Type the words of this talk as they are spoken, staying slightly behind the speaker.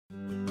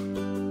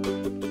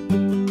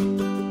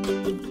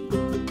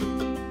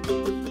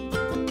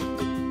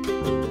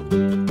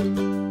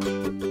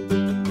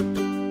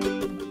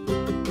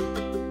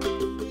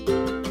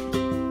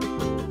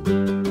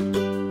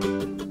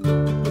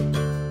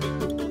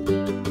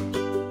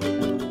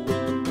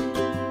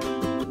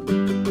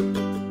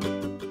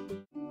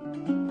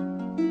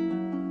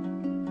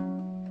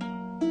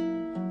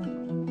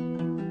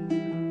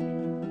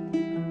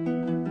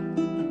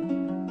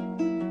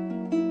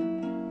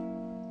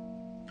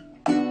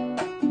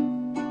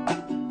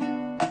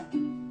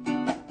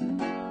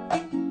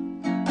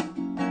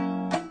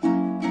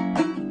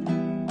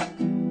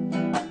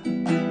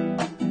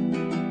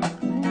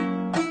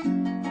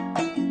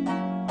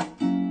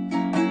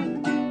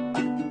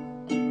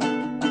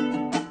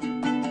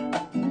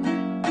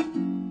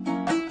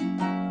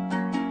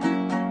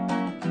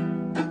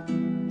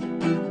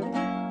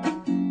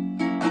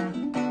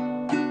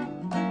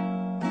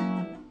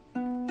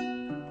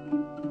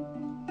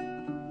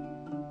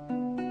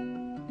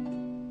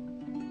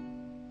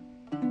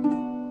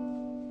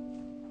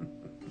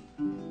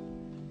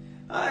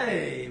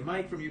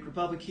Mike from UKE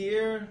Republic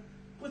here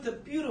with a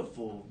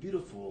beautiful,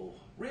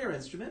 beautiful rare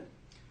instrument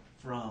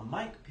from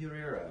Mike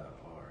Pereira,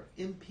 or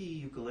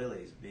MP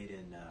Ukuleles, made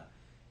in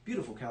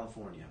beautiful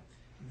California.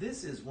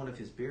 This is one of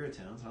his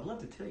baritones, and I'd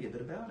love to tell you a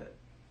bit about it.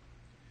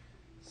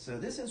 So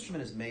this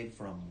instrument is made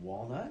from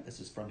walnut.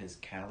 This is from his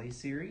Cali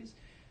Series.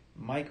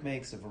 Mike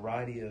makes a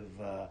variety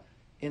of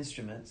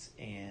instruments,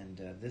 and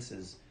this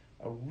is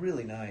a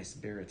really nice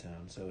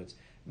baritone. So it's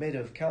made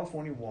of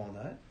California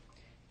walnut.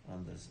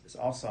 It's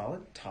all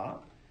solid,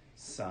 top,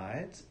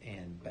 sides,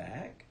 and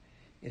back.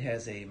 It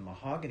has a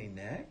mahogany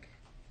neck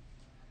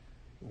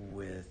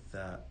with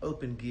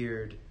open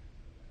geared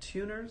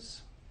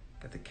tuners.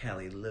 Got the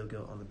Cali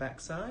logo on the back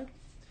side.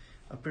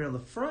 Up here on the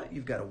front,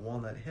 you've got a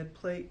walnut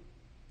headplate.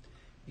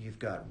 You've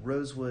got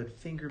Rosewood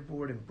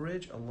fingerboard and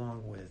bridge,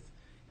 along with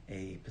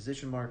a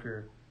position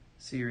marker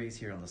series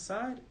here on the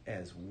side,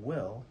 as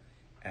well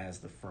as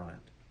the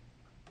front.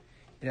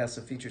 It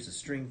also features a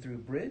string-through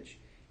bridge,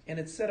 and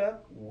it's set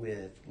up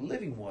with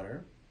living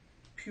water,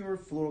 pure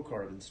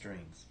fluorocarbon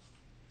strings.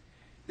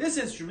 This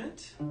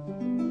instrument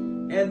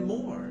and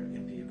more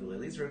MP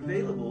ukuleles are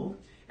available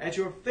at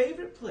your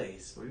favorite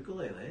place for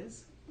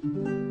ukuleles,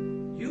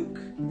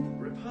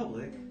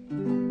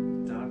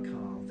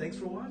 UKERepublic.com. Thanks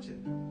for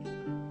watching.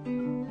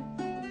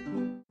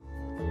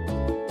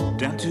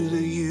 Down to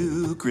the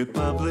UKE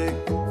Republic,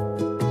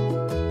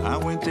 I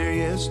went there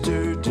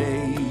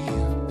yesterday.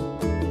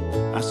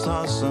 I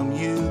saw some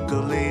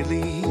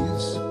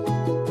ukuleles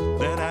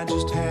that I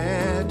just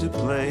had to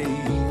play.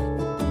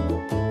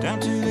 Down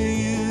to the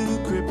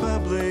UKE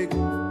Republic,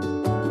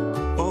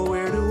 oh,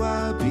 where do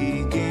I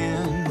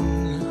begin?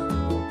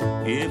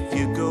 If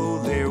you go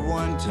there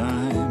one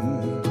time,